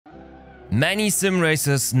Many sim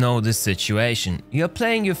racers know this situation. You're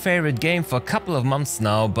playing your favorite game for a couple of months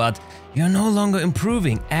now, but you're no longer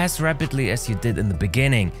improving as rapidly as you did in the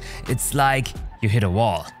beginning. It's like you hit a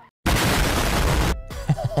wall.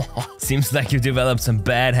 Seems like you developed some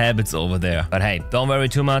bad habits over there. But hey, don't worry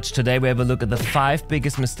too much. Today we have a look at the 5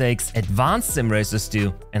 biggest mistakes advanced sim racers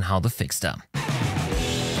do and how to fix them.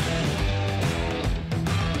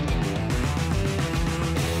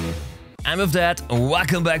 And with that,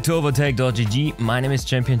 welcome back to Overtake.gg. My name is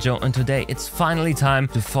ChampionJoe and today it's finally time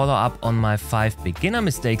to follow up on my 5 beginner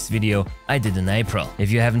mistakes video I did in April. If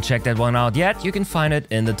you haven't checked that one out yet, you can find it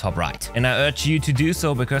in the top right. And I urge you to do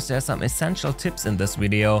so because there are some essential tips in this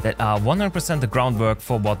video that are 100% the groundwork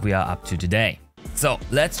for what we are up to today. So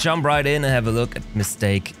let's jump right in and have a look at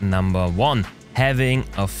mistake number 1, having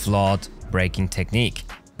a flawed braking technique.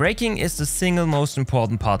 Braking is the single most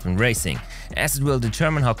important part when racing, as it will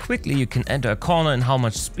determine how quickly you can enter a corner and how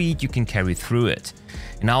much speed you can carry through it.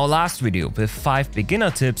 In our last video with 5 beginner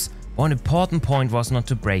tips, one important point was not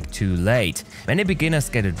to brake too late. Many beginners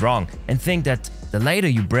get it wrong and think that the later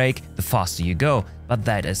you brake, the faster you go, but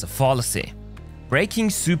that is a fallacy. Braking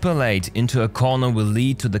super late into a corner will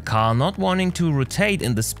lead to the car not wanting to rotate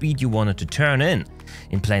in the speed you wanted to turn in.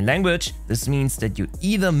 In plain language, this means that you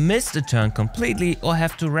either miss the turn completely or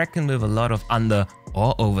have to reckon with a lot of under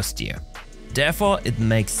or oversteer. Therefore, it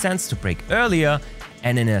makes sense to brake earlier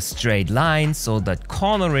and in a straight line so that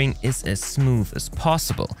cornering is as smooth as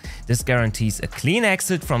possible. This guarantees a clean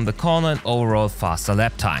exit from the corner and overall faster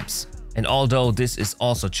lap times. And although this is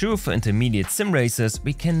also true for intermediate sim racers,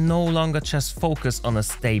 we can no longer just focus on a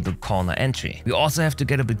stable corner entry. We also have to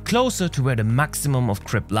get a bit closer to where the maximum of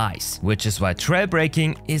grip lies, which is why trail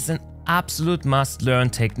braking is an absolute must-learn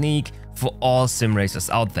technique for all sim racers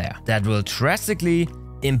out there that will drastically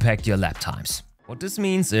impact your lap times. What this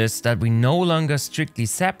means is that we no longer strictly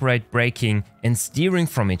separate braking and steering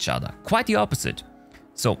from each other, quite the opposite.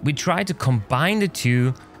 So we try to combine the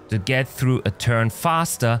two to get through a turn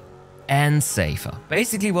faster and safer.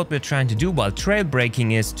 Basically what we're trying to do while trail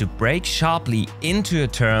braking is to brake sharply into a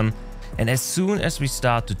turn, and as soon as we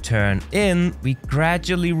start to turn in, we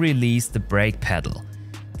gradually release the brake pedal.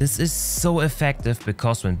 This is so effective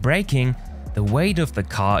because when braking, the weight of the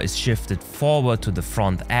car is shifted forward to the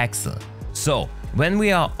front axle. So when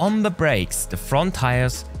we are on the brakes, the front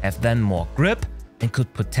tires have then more grip and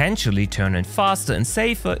could potentially turn in faster and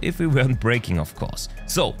safer if we weren't braking, of course.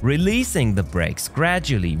 So releasing the brakes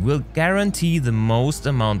gradually will guarantee the most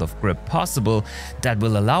amount of grip possible that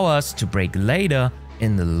will allow us to brake later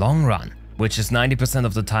in the long run. Which is 90%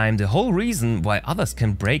 of the time the whole reason why others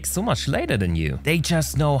can brake so much later than you. They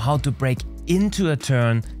just know how to brake into a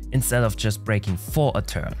turn instead of just braking for a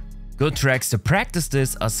turn. Good tracks to practice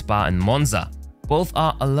this are Spa and Monza. Both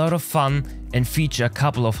are a lot of fun and feature a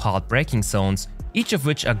couple of hard braking zones, each of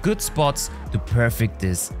which are good spots to perfect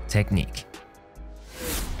this technique.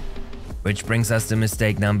 Which brings us to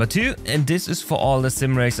mistake number 2, and this is for all the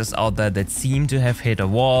sim racers out there that seem to have hit a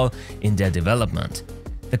wall in their development.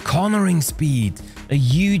 The cornering speed. A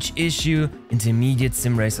huge issue intermediate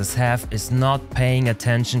sim racers have is not paying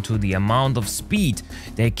attention to the amount of speed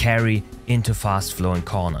they carry into fast flowing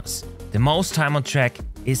corners. The most time on track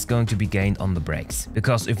is going to be gained on the brakes,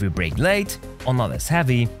 because if we brake late or not as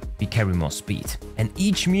heavy, we carry more speed. And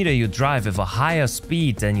each meter you drive with a higher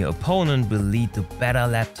speed than your opponent will lead to better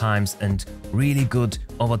lap times and really good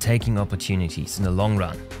overtaking opportunities in the long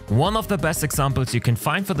run. One of the best examples you can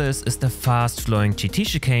find for this is the fast-flowing GT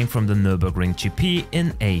chicane from the Nürburgring GP in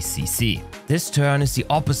ACC. This turn is the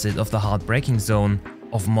opposite of the hard braking zone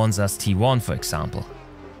of Monza's T1, for example.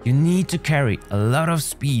 You need to carry a lot of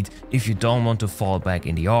speed if you don't want to fall back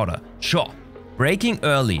in the order. Sure, braking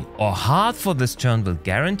early or hard for this turn will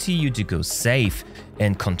guarantee you to go safe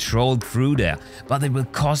and controlled through there, but it will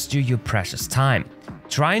cost you your precious time.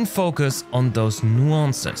 Try and focus on those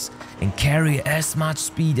nuances and carry as much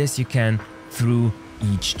speed as you can through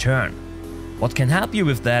each turn. What can help you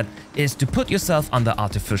with that is to put yourself under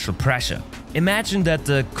artificial pressure. Imagine that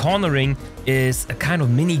the cornering is a kind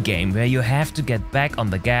of mini game where you have to get back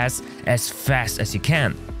on the gas as fast as you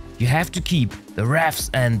can. You have to keep the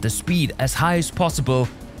revs and the speed as high as possible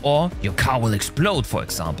or your car will explode, for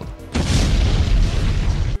example.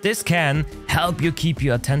 This can help you keep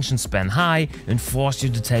your attention span high and force you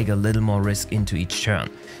to take a little more risk into each turn.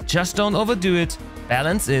 Just don't overdo it.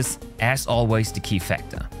 Balance is, as always, the key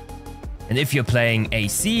factor. And if you're playing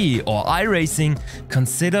AC or iRacing,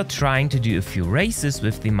 consider trying to do a few races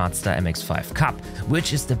with the Mazda MX-5 Cup,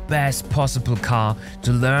 which is the best possible car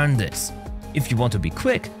to learn this. If you want to be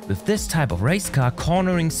quick, with this type of race car,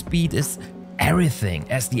 cornering speed is everything,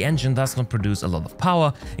 as the engine does not produce a lot of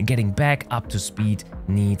power and getting back up to speed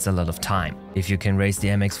needs a lot of time. If you can race the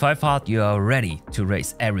MX-5 hard, you are ready to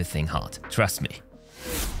race everything hard, trust me.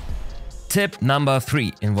 Tip number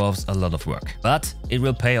 3 involves a lot of work, but it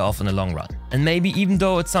will pay off in the long run. And maybe even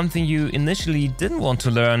though it's something you initially didn't want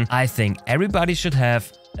to learn, I think everybody should have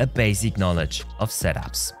a basic knowledge of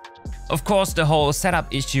setups. Of course, the whole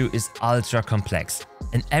setup issue is ultra complex,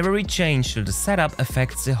 and every change to the setup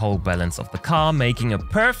affects the whole balance of the car, making a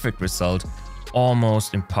perfect result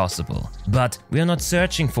almost impossible. But we are not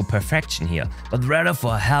searching for perfection here, but rather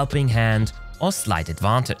for a helping hand or slight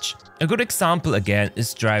advantage. A good example again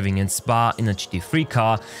is driving in Spa in a GT3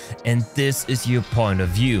 car, and this is your point of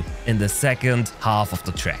view in the second half of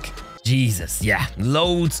the track. Jesus, yeah,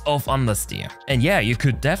 loads of understeer. And yeah, you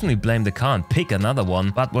could definitely blame the car and pick another one,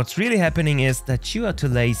 but what's really happening is that you are too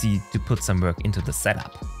lazy to put some work into the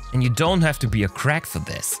setup. And you don't have to be a crack for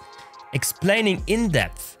this. Explaining in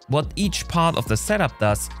depth what each part of the setup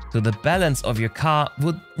does to the balance of your car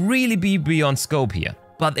would really be beyond scope here.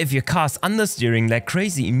 But if your car's understeering like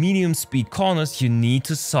crazy in medium speed corners, you need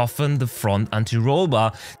to soften the front anti-roll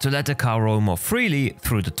bar to let the car roll more freely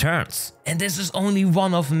through the turns. And this is only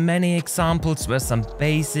one of many examples where some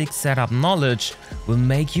basic setup knowledge will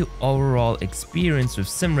make your overall experience with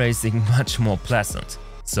sim racing much more pleasant.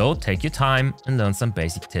 So take your time and learn some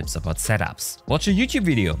basic tips about setups. Watch a YouTube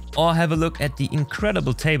video or have a look at the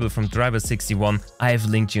incredible table from Driver 61 I have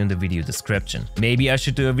linked you in the video description. Maybe I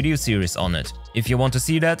should do a video series on it. If you want to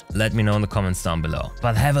see that, let me know in the comments down below.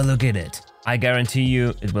 But have a look at it. I guarantee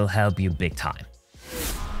you it will help you big time.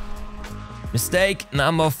 Mistake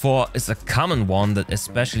number 4 is a common one that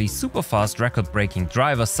especially super fast record-breaking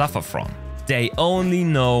drivers suffer from. They only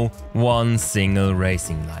know one single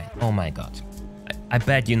racing line. Oh my god. I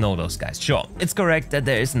bet you know those guys. Sure, it's correct that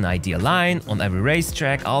there is an ideal line on every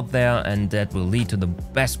racetrack out there, and that will lead to the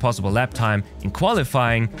best possible lap time in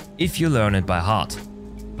qualifying if you learn it by heart.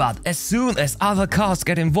 But as soon as other cars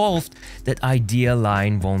get involved, that ideal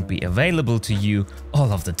line won't be available to you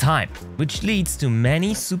all of the time, which leads to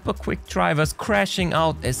many super quick drivers crashing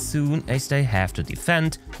out as soon as they have to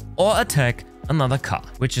defend or attack another car,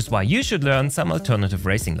 which is why you should learn some alternative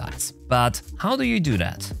racing lines. But how do you do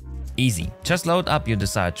that? Easy. Just load up your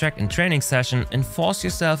desired track in training session and force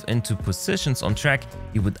yourself into positions on track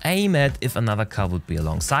you would aim at if another car would be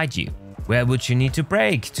alongside you. Where would you need to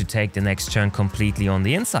brake to take the next turn completely on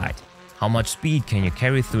the inside? How much speed can you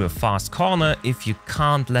carry through a fast corner if you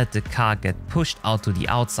can't let the car get pushed out to the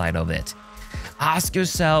outside of it? Ask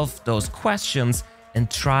yourself those questions and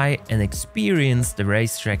try and experience the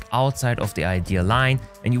racetrack outside of the ideal line,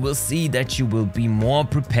 and you will see that you will be more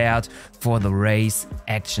prepared for the race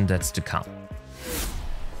action that's to come.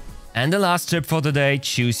 And the last tip for today,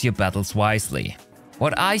 choose your battles wisely.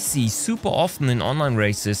 What I see super often in online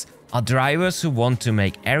races are drivers who want to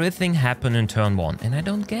make everything happen in turn 1, and I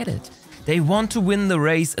don't get it. They want to win the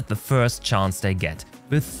race at the first chance they get,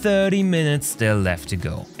 with 30 minutes still left to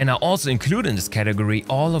go. And I also include in this category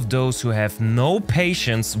all of those who have no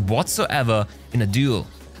patience whatsoever in a duel.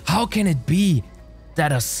 How can it be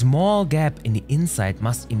that a small gap in the inside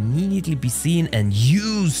must immediately be seen and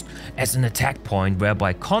used as an attack point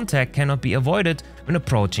whereby contact cannot be avoided when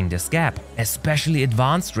approaching this gap? Especially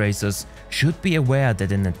advanced racers should be aware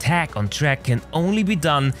that an attack on track can only be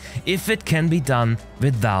done if it can be done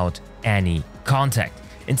without any contact.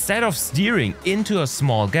 Instead of steering into a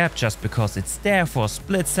small gap just because it's there for a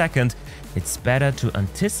split second, it's better to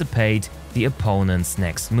anticipate the opponent's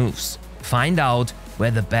next moves. Find out where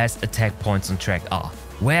the best attack points on track are.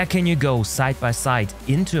 Where can you go side by side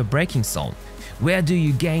into a braking zone? Where do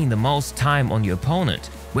you gain the most time on your opponent?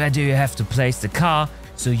 Where do you have to place the car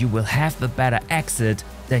so you will have the better exit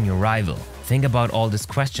than your rival? Think about all these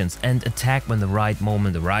questions and attack when the right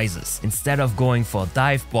moment arises, instead of going for a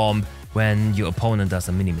dive bomb when your opponent does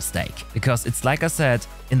a mini mistake. Because it's like I said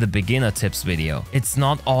in the beginner tips video, it's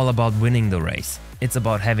not all about winning the race. It's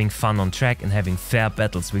about having fun on track and having fair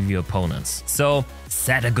battles with your opponents. So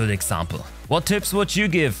set a good example. What tips would you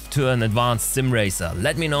give to an advanced sim racer?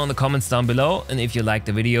 Let me know in the comments down below, and if you liked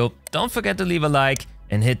the video, don't forget to leave a like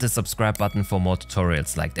and hit the subscribe button for more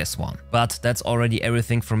tutorials like this one. But that's already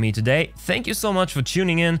everything from me today. Thank you so much for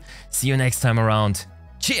tuning in. See you next time around.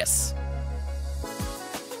 Cheers!